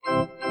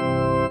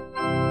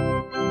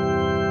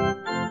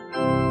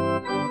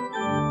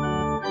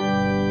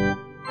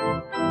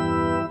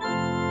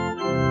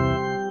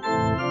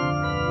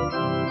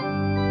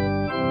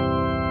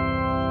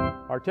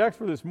text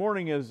for this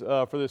morning is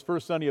for this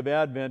first Sunday of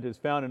Advent is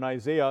found in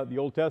Isaiah, the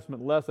Old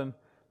Testament lesson.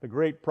 The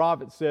great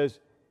prophet says,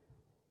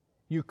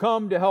 "You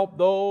come to help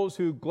those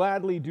who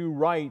gladly do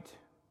right,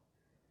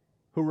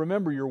 who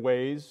remember your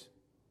ways.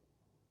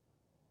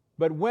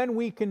 But when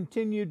we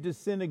continued to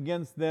sin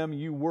against them,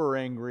 you were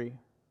angry.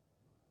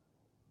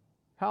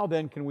 How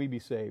then can we be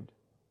saved?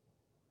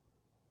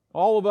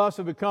 All of us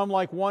have become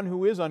like one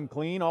who is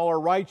unclean. All our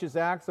righteous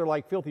acts are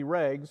like filthy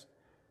rags.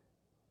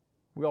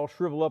 We all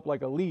shrivel up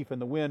like a leaf in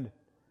the wind,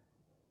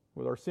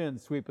 with our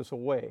sins sweep us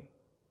away.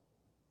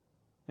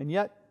 And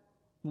yet,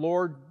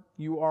 Lord,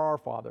 you are our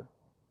Father.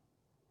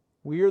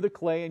 We are the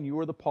clay and you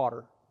are the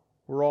potter.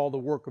 We're all the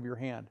work of your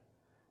hand.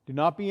 Do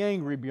not be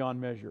angry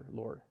beyond measure,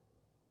 Lord,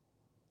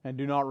 and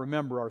do not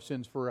remember our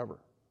sins forever."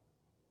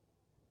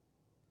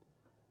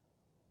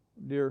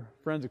 Dear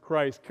friends of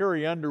Christ,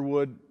 Carrie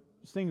Underwood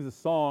sings a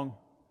song.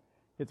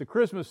 It's a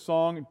Christmas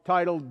song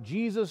titled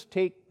 "Jesus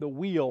Take the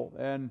Wheel,"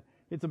 and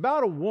it's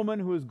about a woman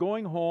who is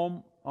going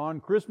home on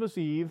Christmas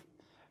Eve,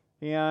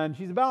 and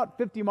she's about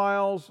 50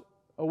 miles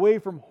away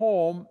from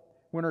home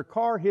when her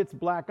car hits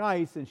black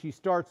ice and she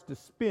starts to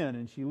spin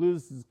and she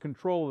loses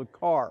control of the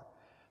car.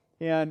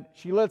 And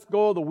she lets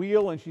go of the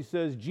wheel and she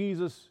says,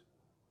 "Jesus,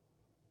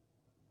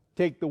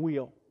 take the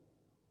wheel."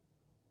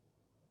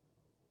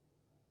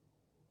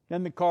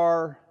 Then the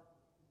car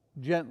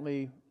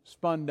gently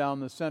spun down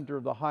the center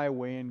of the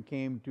highway and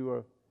came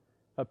to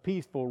a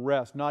peaceful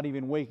rest, not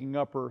even waking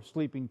up her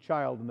sleeping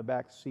child in the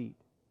back seat.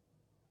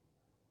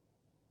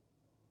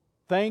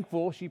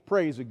 Thankful, she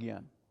prays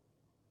again.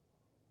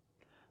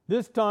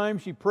 This time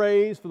she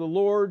prays for the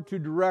Lord to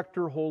direct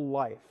her whole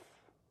life.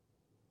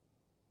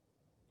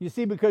 You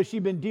see, because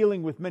she'd been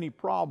dealing with many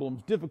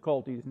problems,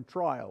 difficulties, and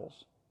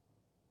trials.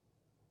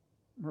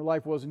 Her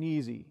life wasn't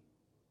easy.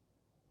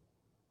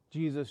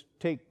 Jesus,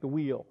 take the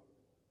wheel.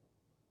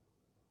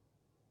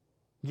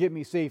 Get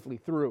me safely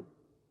through.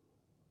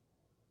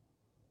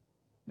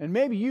 And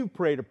maybe you've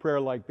prayed a prayer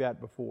like that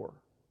before.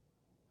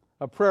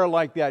 A prayer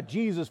like that,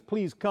 "Jesus,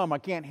 please come. I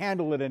can't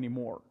handle it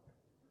anymore.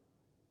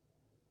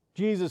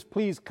 Jesus,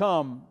 please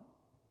come.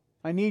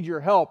 I need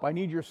your help. I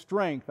need your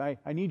strength. I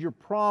need your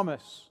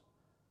promise.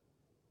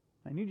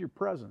 I need your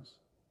presence."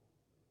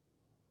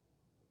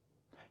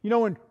 You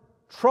know, when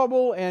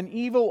trouble and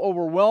evil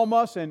overwhelm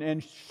us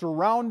and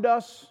surround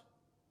us,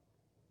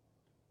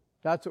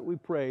 that's what we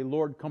pray.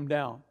 "Lord, come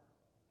down.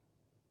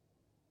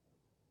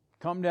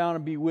 Come down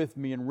and be with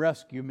me and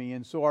rescue me."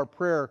 And so our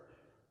prayer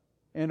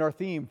and our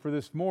theme for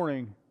this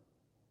morning,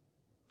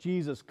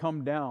 Jesus,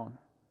 come down.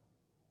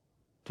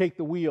 Take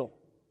the wheel.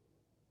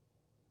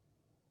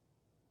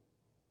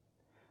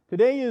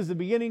 Today is the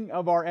beginning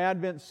of our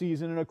Advent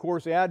season, and of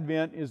course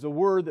Advent is a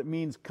word that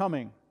means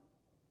coming.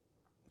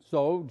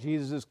 So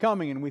Jesus is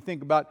coming, and we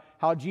think about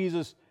how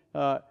Jesus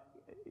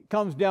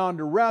comes down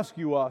to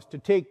rescue us, to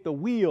take the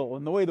wheel.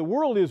 And the way the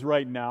world is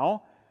right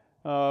now,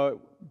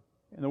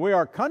 and the way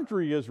our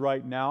country is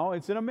right now,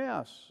 it's in a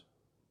mess.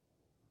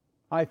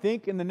 I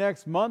think in the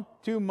next month,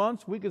 2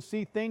 months, we could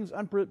see things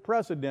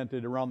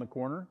unprecedented around the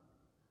corner.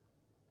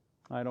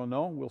 I don't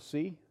know. We'll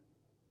see.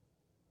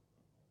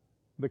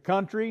 The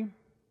country,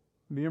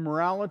 the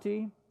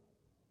immorality,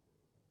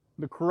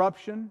 the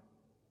corruption,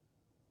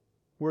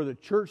 where the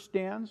church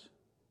stands,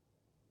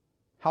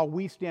 how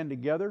we stand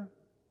together.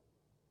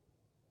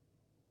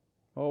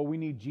 Oh, we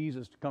need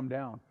Jesus to come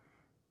down,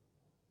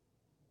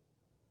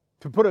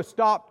 to put a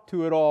stop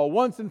to it all,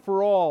 once and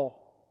for all.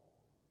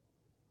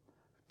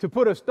 To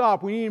put a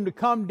stop, we need Him to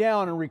come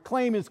down and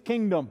reclaim His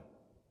kingdom.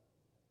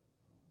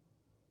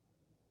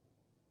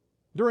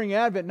 During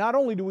Advent, not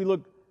only do we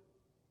look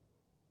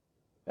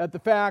at the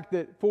fact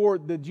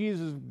that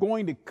Jesus is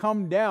going to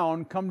come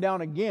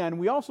down again,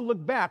 we also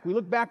look back. We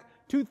look back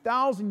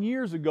 2,000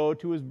 years ago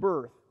to His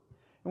birth.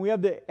 And we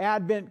have the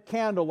Advent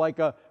candle like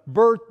a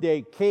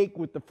birthday cake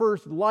with the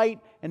first light,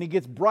 and it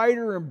gets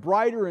brighter and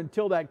brighter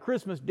until that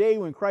Christmas day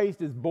when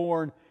Christ is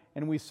born,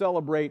 and we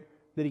celebrate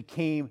that He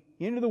came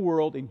into the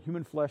world in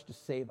human flesh to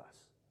save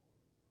us.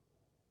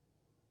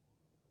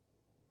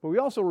 But we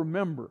also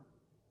remember,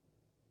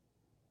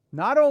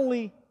 not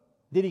only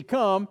did He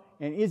come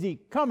and is He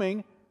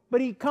coming,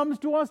 but He comes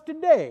to us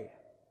today.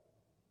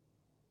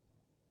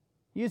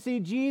 You see,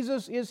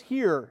 Jesus is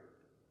here.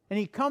 And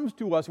He comes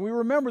to us, and we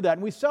remember that,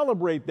 and we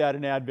celebrate that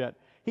in Advent.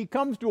 He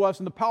comes to us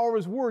in the power of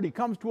His Word. He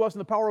comes to us in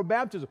the power of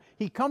baptism.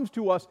 He comes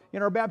to us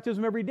in our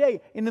baptism every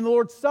day, and in the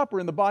Lord's Supper,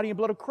 in the body and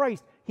blood of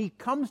Christ. He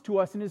comes to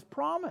us in His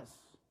promise.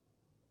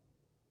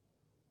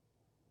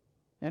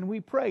 And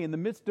we pray in the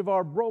midst of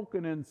our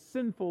broken and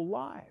sinful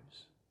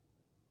lives,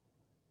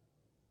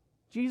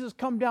 "Jesus,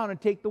 come down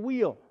and take the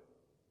wheel."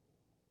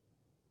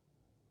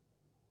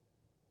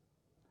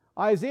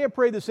 Isaiah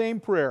prayed the same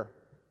prayer.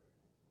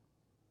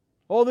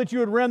 "Oh, that you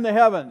would rend the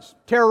heavens."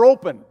 Tear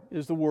open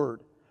is the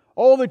word.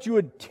 "Oh, that you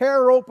would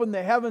tear open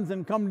the heavens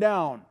and come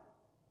down."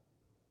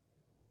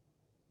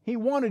 He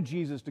wanted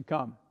Jesus to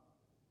come.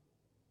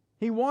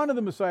 He wanted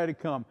the Messiah to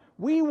come.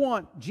 We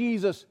want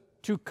Jesus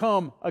to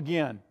come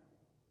again.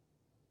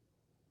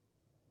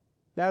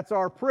 That's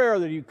our prayer,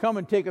 that He'd come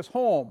and take us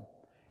home.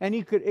 And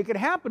it could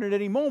happen at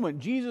any moment.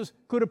 Jesus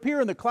could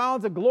appear in the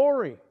clouds of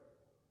glory.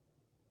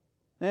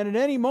 And at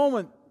any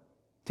moment,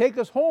 take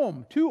us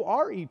home to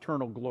our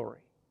eternal glory.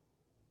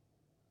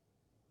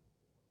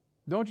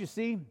 Don't you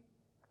see?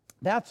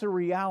 That's a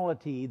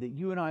reality that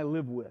you and I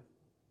live with.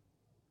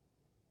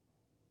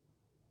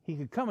 He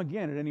could come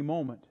again at any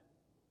moment.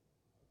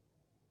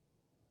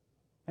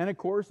 And of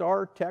course,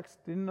 our text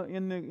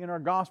in our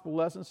gospel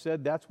lesson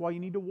said that's why you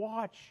need to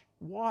watch.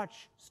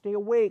 Watch. Stay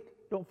awake.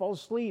 Don't fall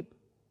asleep.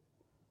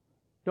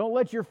 Don't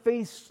let your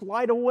faith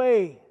slide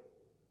away.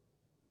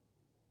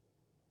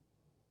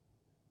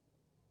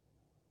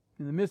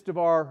 In the midst of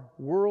our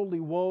worldly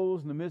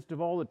woes, in the midst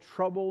of all the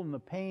trouble and the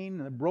pain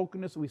and the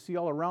brokenness that we see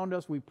all around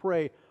us, we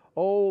pray,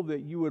 oh,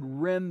 that you would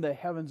rend the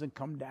heavens and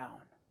come down.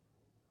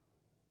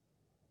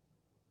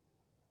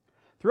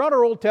 Throughout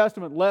our Old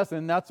Testament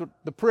lesson, that's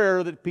the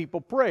prayer that people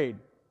prayed.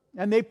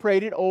 And they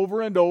prayed it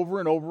over and over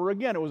and over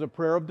again. It was a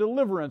prayer of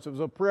deliverance. It was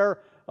a prayer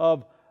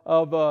of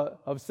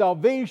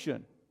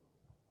salvation.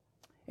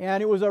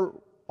 And it was a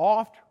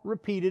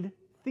oft-repeated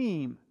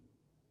theme,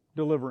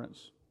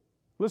 deliverance.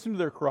 Listen to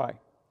their cry.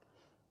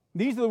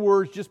 These are the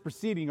words just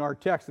preceding our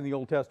text in the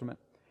Old Testament.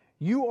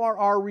 You are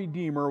our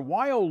Redeemer.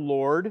 Why, O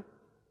Lord,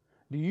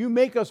 do you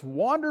make us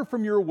wander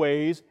from your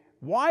ways?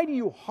 Why do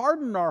you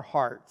harden our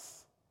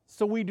hearts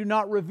so we do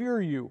not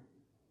revere you?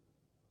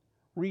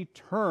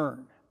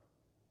 Return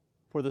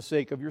for the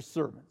sake of your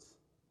servants.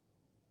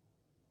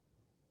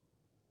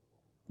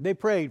 They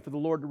prayed for the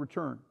Lord to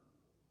return.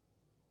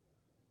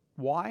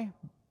 Why?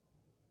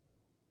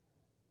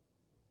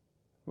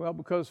 Well,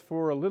 because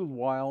for a little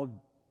while,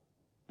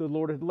 the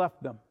Lord had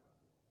left them.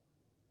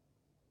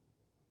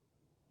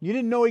 You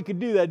didn't know He could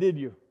do that, did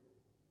you?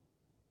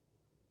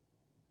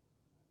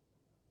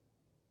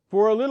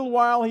 For a little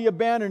while, He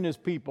abandoned His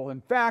people.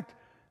 In fact,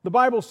 the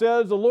Bible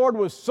says the Lord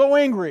was so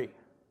angry.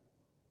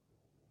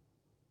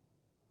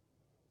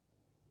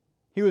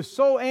 He was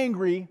so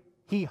angry,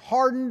 He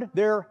hardened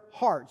their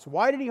hearts.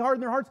 Why did He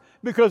harden their hearts?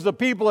 Because the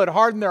people had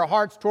hardened their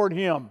hearts toward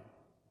Him.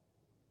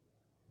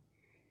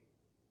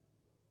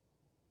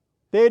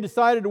 They had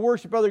decided to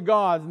worship other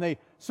gods, and they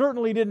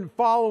certainly didn't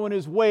follow in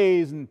His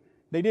ways, and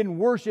they didn't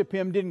worship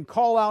Him, didn't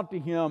call out to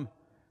Him.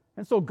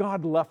 And so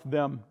God left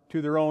them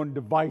to their own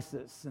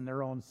devices and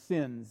their own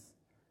sins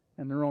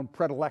and their own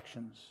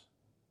predilections.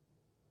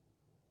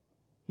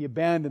 He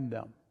abandoned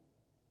them.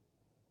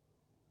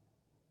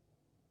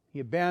 He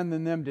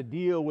abandoned them to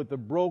deal with the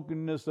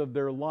brokenness of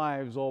their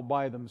lives all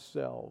by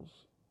themselves.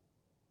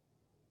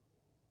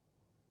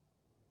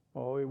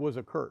 Oh, it was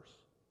a curse.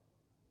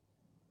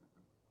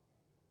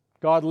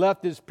 God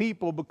left His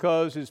people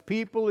because His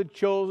people had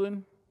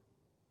chosen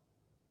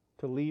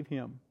to leave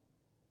Him.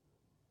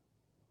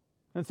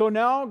 And so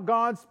now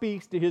God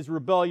speaks to His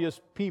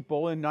rebellious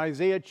people in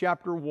Isaiah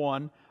chapter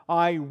 1.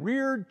 I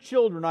reared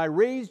children, I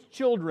raised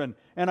children,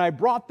 and I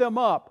brought them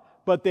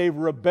up, but they've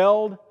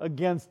rebelled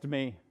against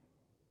me.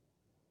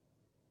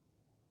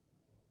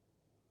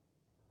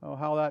 Oh,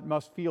 how that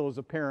must feel as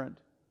a parent.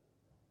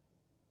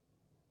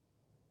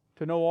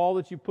 To know all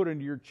that you put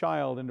into your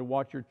child and to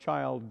watch your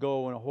child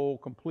go in a whole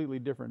completely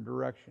different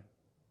direction.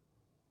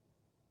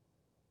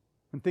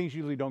 And things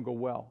usually don't go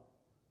well.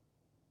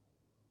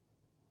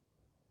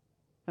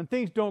 And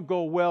things don't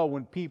go well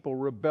when people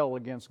rebel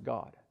against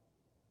God.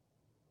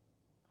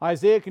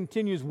 Isaiah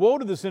continues, woe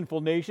to the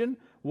sinful nation,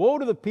 woe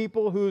to the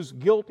people whose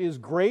guilt is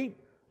great,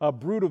 a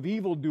brood of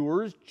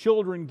evildoers,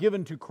 children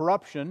given to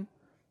corruption.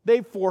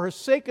 They've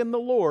forsaken the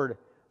Lord.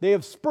 They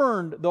have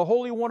spurned the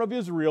Holy One of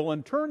Israel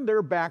and turned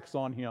their backs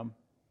on Him.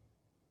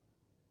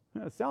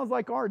 It sounds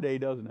like our day,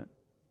 doesn't it?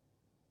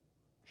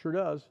 Sure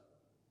does.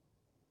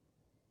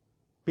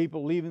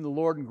 People leaving the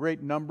Lord in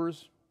great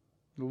numbers,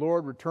 the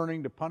Lord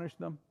returning to punish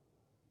them.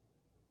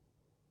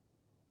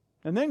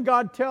 And then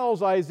God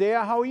tells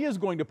Isaiah how He is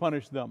going to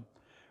punish them.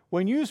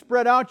 When you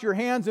spread out your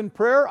hands in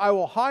prayer, I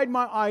will hide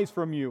my eyes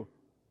from you.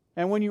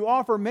 And when you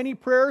offer many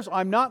prayers,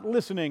 I'm not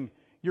listening.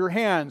 Your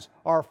hands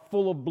are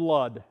full of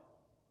blood.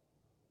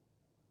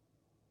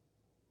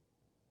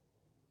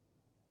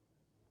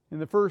 In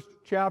the first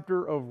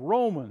chapter of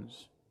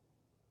Romans,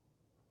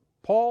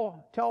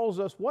 Paul tells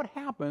us what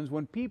happens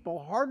when people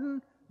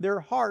harden their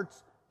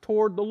hearts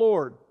toward the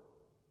Lord.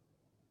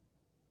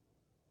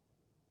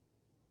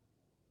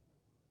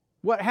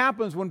 What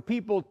happens when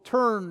people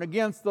turn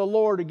against the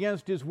Lord,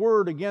 against His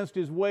Word, against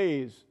His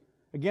ways,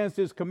 against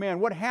His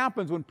command? What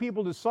happens when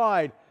people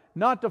decide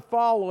not to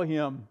follow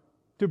Him,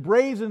 to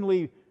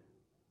brazenly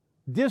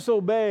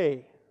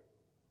disobey?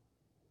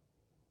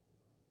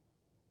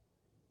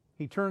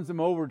 He turns them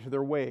over to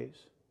their ways.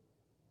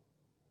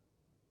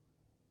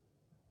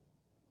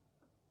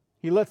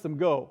 He lets them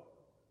go.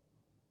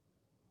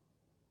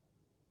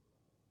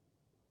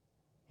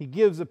 He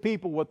gives the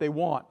people what they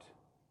want.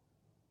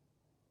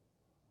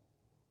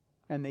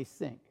 And they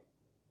sink.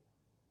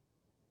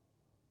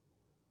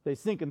 They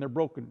sink in their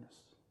brokenness.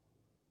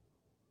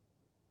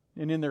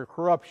 And in their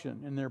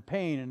corruption, in their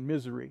pain and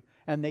misery.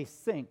 And they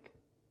sink.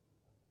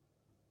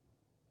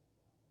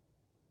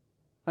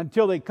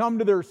 Until they come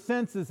to their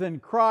senses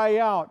and cry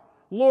out,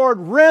 Lord,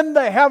 rend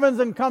the heavens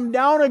and come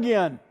down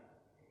again.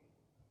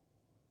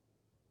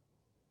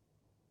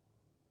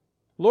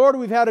 Lord,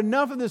 we've had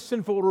enough of this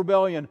sinful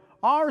rebellion,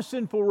 our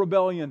sinful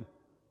rebellion.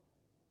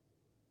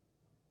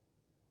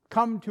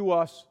 Come to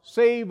us,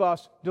 save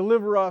us,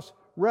 deliver us,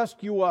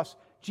 rescue us.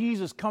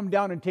 Jesus, come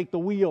down and take the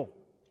wheel.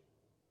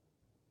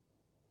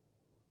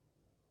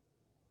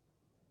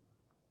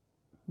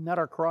 Isn't that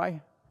our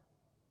cry?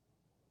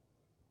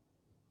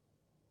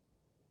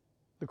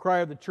 The cry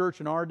of the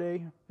church in our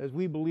day as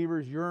we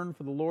believers yearn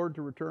for the Lord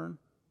to return?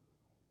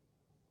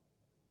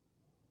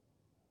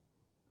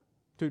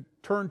 To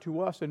turn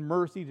to us in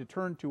mercy, to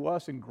turn to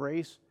us in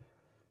grace,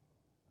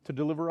 to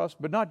deliver us,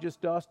 but not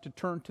just us, to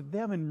turn to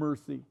them in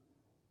mercy,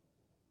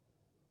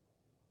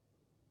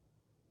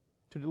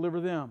 to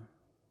deliver them.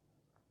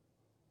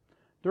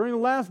 During the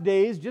last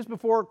days, just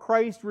before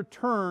Christ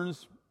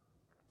returns,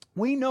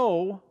 we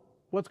know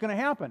what's going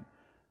to happen.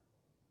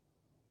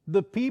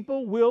 The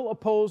people will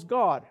oppose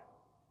God.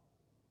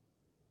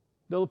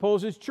 They'll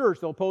oppose His church.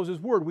 They'll oppose His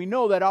word. We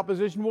know that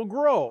opposition will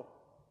grow.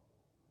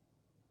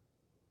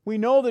 We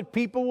know that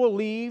people will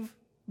leave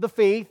the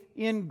faith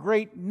in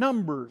great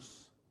numbers.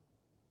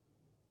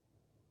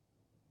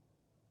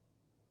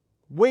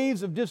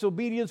 Waves of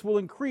disobedience will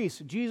increase.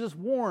 Jesus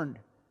warned,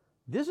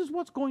 this is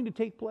what's going to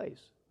take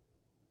place.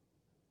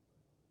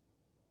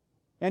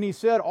 And He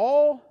said,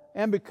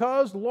 and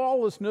because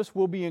lawlessness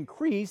will be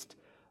increased,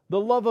 the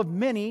love of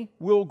many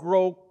will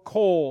grow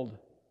cold.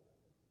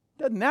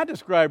 Doesn't that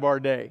describe our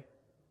day?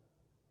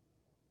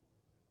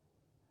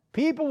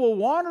 People will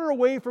wander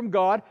away from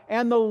God,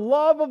 and the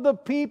love of the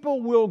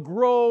people will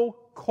grow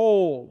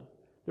cold.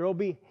 There will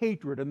be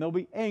hatred, and there'll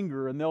be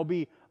anger, and there'll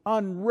be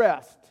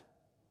unrest.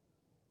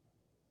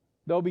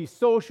 There'll be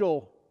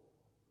social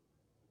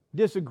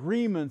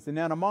disagreements and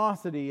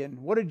animosity. And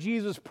what did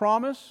Jesus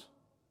promise?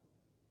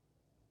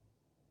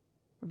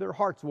 Their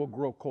hearts will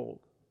grow cold.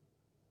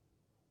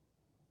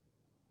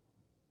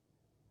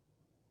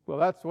 Well,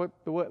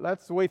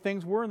 that's the way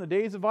things were in the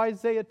days of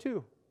Isaiah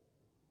too.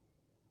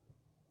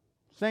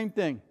 Same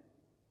thing.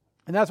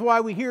 And that's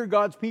why we hear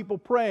God's people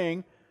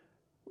praying,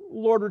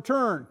 Lord,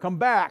 return, come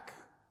back.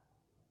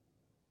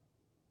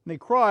 And they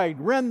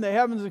cried, rend the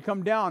heavens and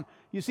come down.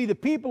 You see, the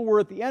people were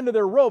at the end of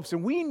their ropes,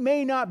 and we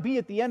may not be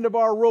at the end of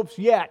our ropes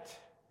yet.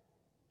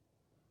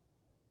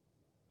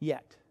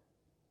 Yet.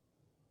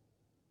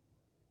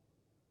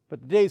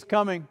 But the day is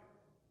coming.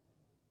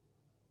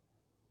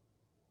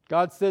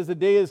 God says the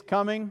day is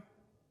coming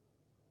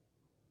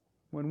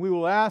when we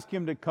will ask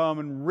Him to come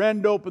and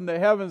rend open the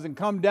heavens and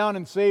come down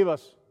and save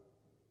us.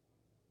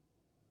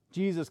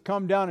 Jesus,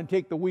 come down and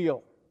take the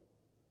wheel.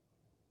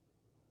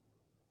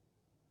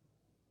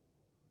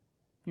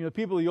 You know, the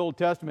people of the Old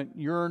Testament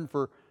yearn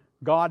for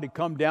God to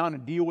come down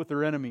and deal with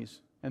their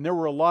enemies. And there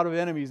were a lot of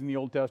enemies in the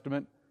Old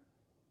Testament.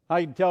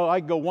 I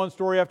can go one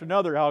story after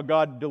another how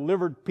God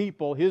delivered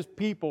His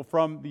people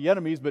from the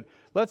enemies. But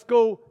let's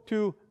go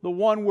to the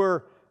one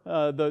where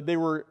they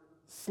were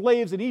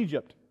slaves in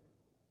Egypt.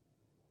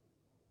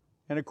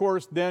 And of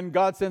course, then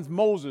God sends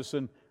Moses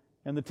and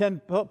the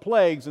 10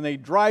 plagues, and they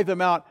drive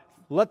them out,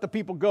 let the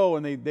people go,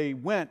 and they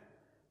went.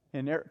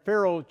 And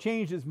Pharaoh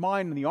changed his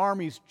mind, and the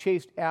armies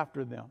chased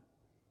after them.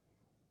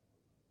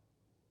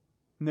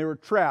 And they were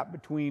trapped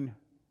between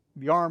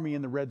the army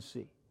and the Red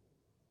Sea.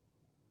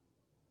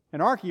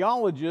 An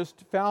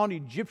archaeologist found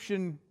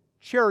Egyptian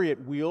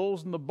chariot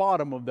wheels in the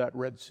bottom of that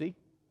Red Sea.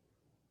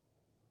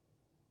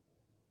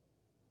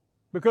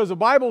 Because the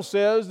Bible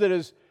says that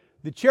as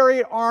the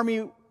chariot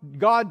army,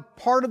 God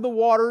parted the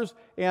waters,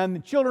 and the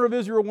children of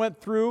Israel went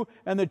through,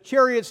 and the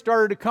chariots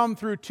started to come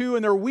through too,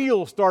 and their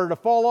wheels started to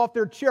fall off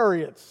their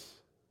chariots.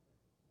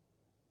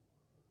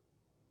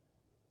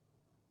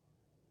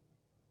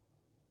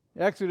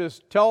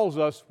 Exodus tells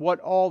us what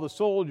all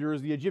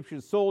the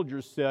Egyptian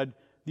soldiers said.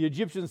 The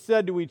Egyptians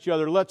said to each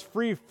other, let's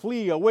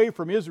flee away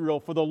from Israel,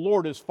 for the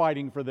Lord is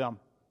fighting for them.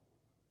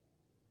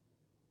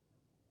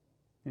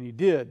 And He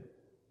did.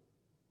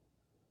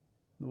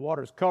 The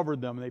waters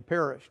covered them, and they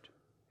perished.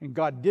 And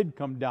God did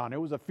come down.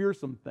 It was a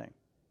fearsome thing.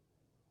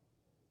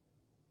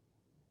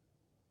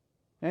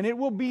 And it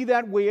will be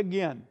that way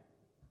again.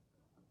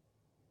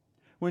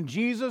 When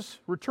Jesus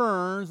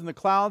returns in the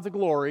clouds of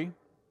glory,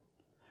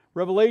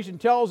 Revelation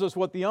tells us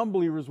what the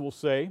unbelievers will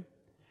say.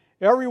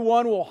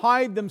 Everyone will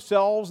hide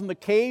themselves in the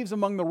caves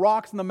among the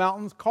rocks and the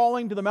mountains,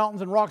 calling to the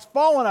mountains and rocks,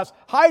 fall on us,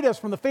 hide us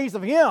from the face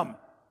of Him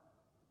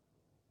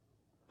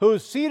who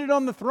is seated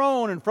on the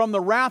throne and from the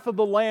wrath of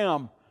the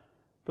Lamb.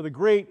 For the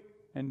great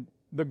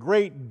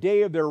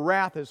day of their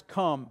wrath has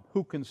come.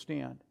 Who can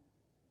stand?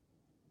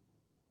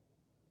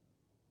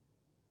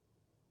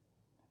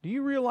 Do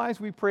you realize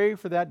we pray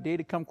for that day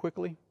to come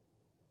quickly?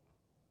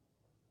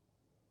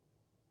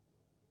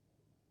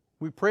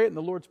 We pray it in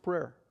the Lord's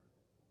Prayer.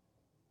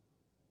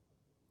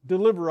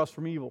 Deliver us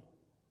from evil.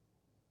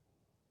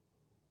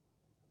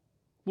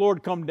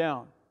 Lord, come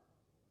down.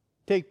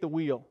 Take the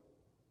wheel.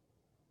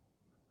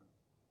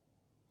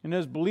 And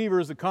as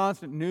believers, the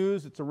constant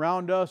news that's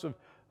around us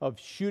of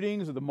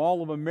shootings at the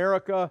Mall of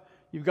America,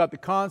 you've got the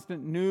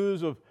constant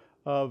news of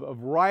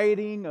of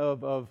rioting,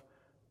 of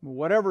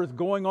whatever is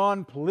going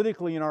on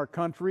politically in our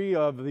country,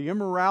 of the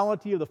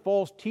immorality of the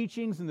false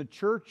teachings in the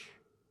church.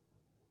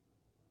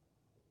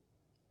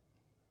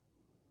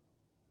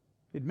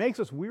 It makes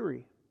us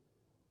weary.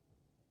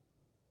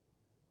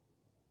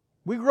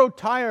 We grow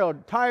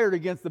tired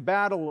against the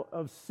battle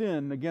of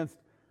sin, against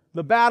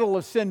the battle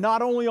of sin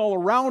not only all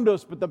around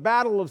us, but the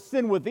battle of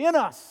sin within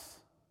us.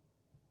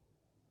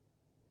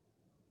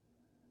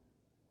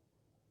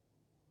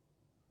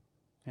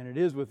 And it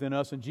is within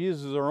us, and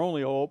Jesus is our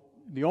only hope,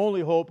 the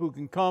only hope who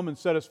can come and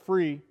set us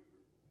free,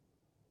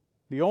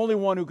 the only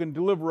one who can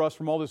deliver us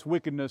from all this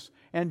wickedness.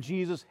 And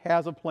Jesus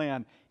has a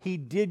plan. He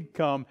did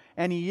come,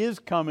 and He is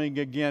coming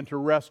again to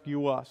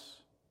rescue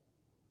us.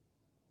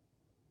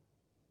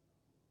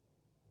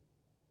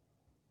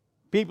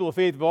 People of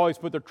faith have always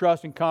put their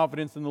trust and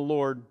confidence in the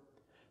Lord.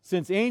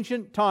 Since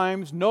ancient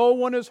times, no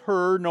one has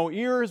heard, no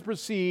ear has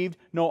perceived,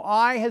 no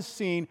eye has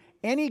seen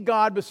any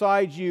God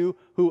besides you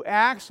who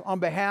acts on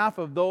behalf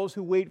of those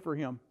who wait for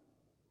Him.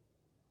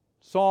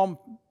 Psalm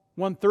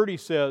 130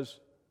 says,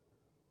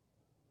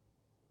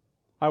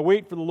 I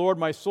wait for the Lord,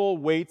 my soul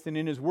waits, and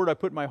in His word I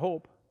put my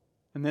hope.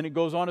 And then it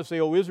goes on to say,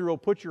 O Israel,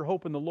 put your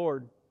hope in the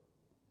Lord.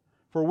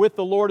 For with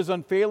the Lord is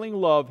unfailing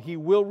love, He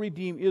will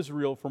redeem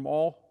Israel from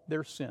all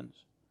their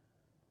sins.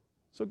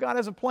 So God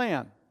has a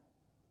plan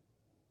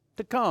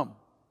to come,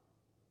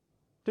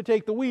 to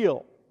take the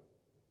wheel,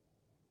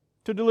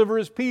 to deliver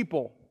His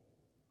people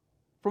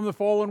from the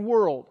fallen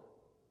world,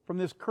 from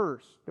this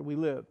curse that we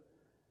live.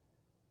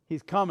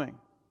 He's coming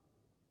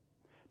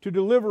to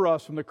deliver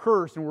us from the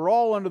curse, and we're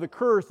all under the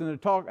curse,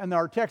 and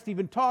our text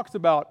even talks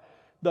about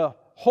the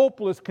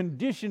hopeless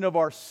condition of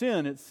our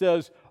sin. It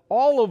says,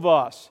 all of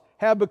us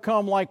have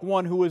become like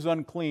one who is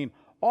unclean.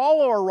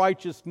 All our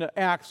righteous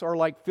acts are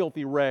like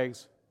filthy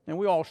rags, and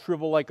we all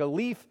shrivel like a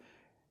leaf,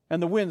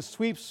 and the wind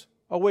sweeps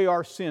away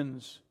our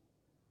sins.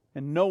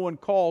 And no one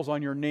calls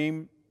on your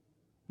name,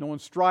 no one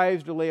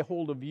strives to lay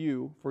hold of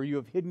you, for you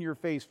have hidden your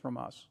face from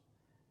us,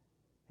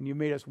 and you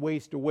made us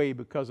waste away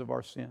because of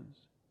our sins.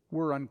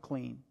 We're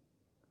unclean.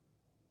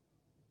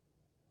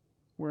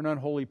 We're an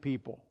unholy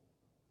people.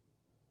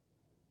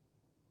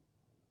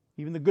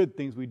 Even the good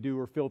things we do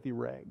are filthy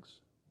rags.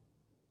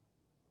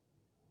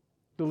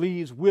 The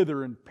leaves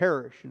wither and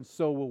perish, and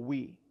so will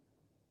we.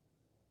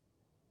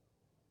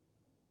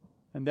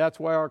 And that's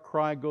why our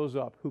cry goes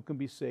up, who can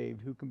be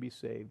saved? Who can be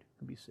saved?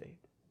 Who can be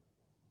saved?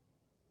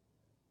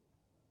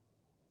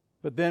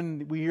 But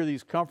then we hear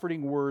these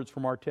comforting words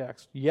from our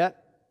text.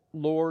 Yet,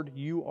 Lord,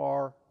 you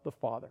are the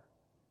Father.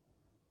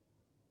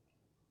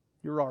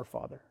 You're our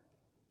Father.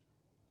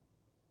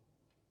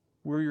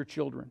 We're your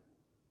children.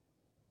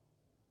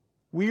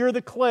 We are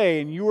the clay,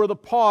 and you are the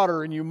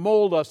potter, and you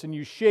mold us, and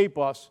you shape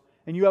us,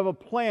 and you have a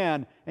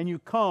plan, and you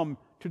come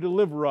to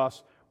deliver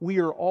us. We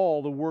are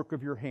all the work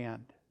of your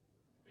hand.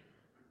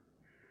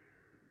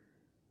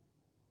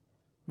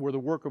 We're the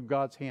work of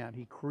God's hand.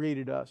 He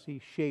created us.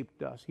 He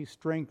shaped us. He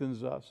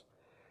strengthens us.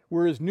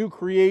 We're His new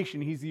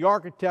creation. He's the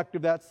architect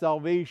of that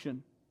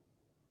salvation.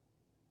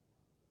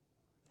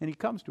 And He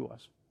comes to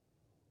us.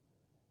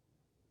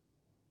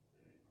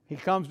 He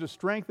comes to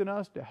strengthen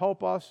us, to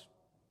help us,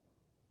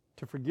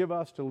 to forgive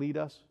us, to lead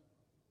us.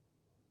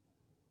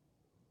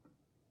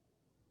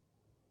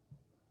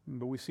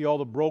 But we see all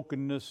the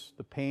brokenness,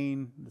 the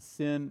pain, the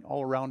sin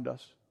all around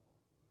us.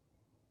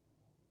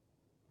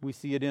 We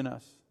see it in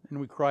us, and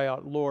we cry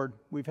out, Lord,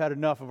 we've had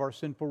enough of our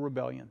sinful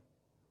rebellion.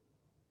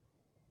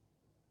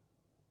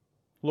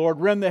 Lord,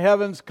 rend the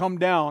heavens, come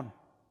down.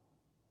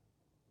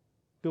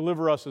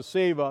 Deliver us and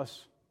save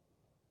us.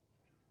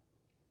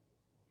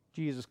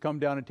 Jesus, come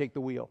down and take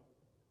the wheel.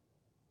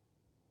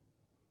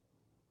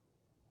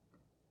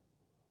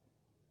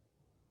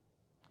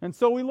 And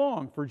so we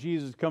long for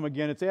Jesus to come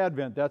again. It's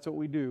Advent. That's what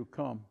we do.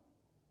 Come.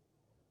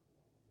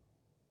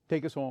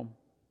 Take us home.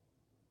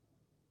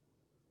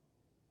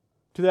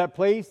 To that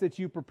place that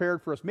you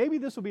prepared for us. Maybe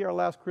this will be our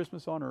last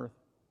Christmas on earth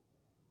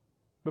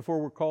before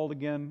we're called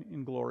again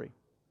in glory.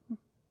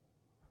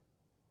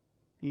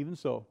 Even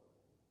so,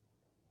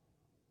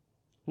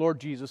 Lord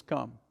Jesus,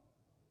 come.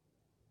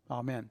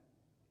 Amen.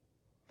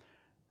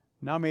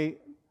 Now may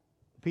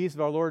the peace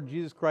of our Lord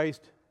Jesus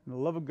Christ and the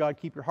love of God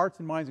keep your hearts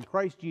and minds in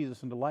Christ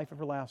Jesus into life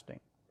everlasting.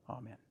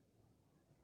 Amen.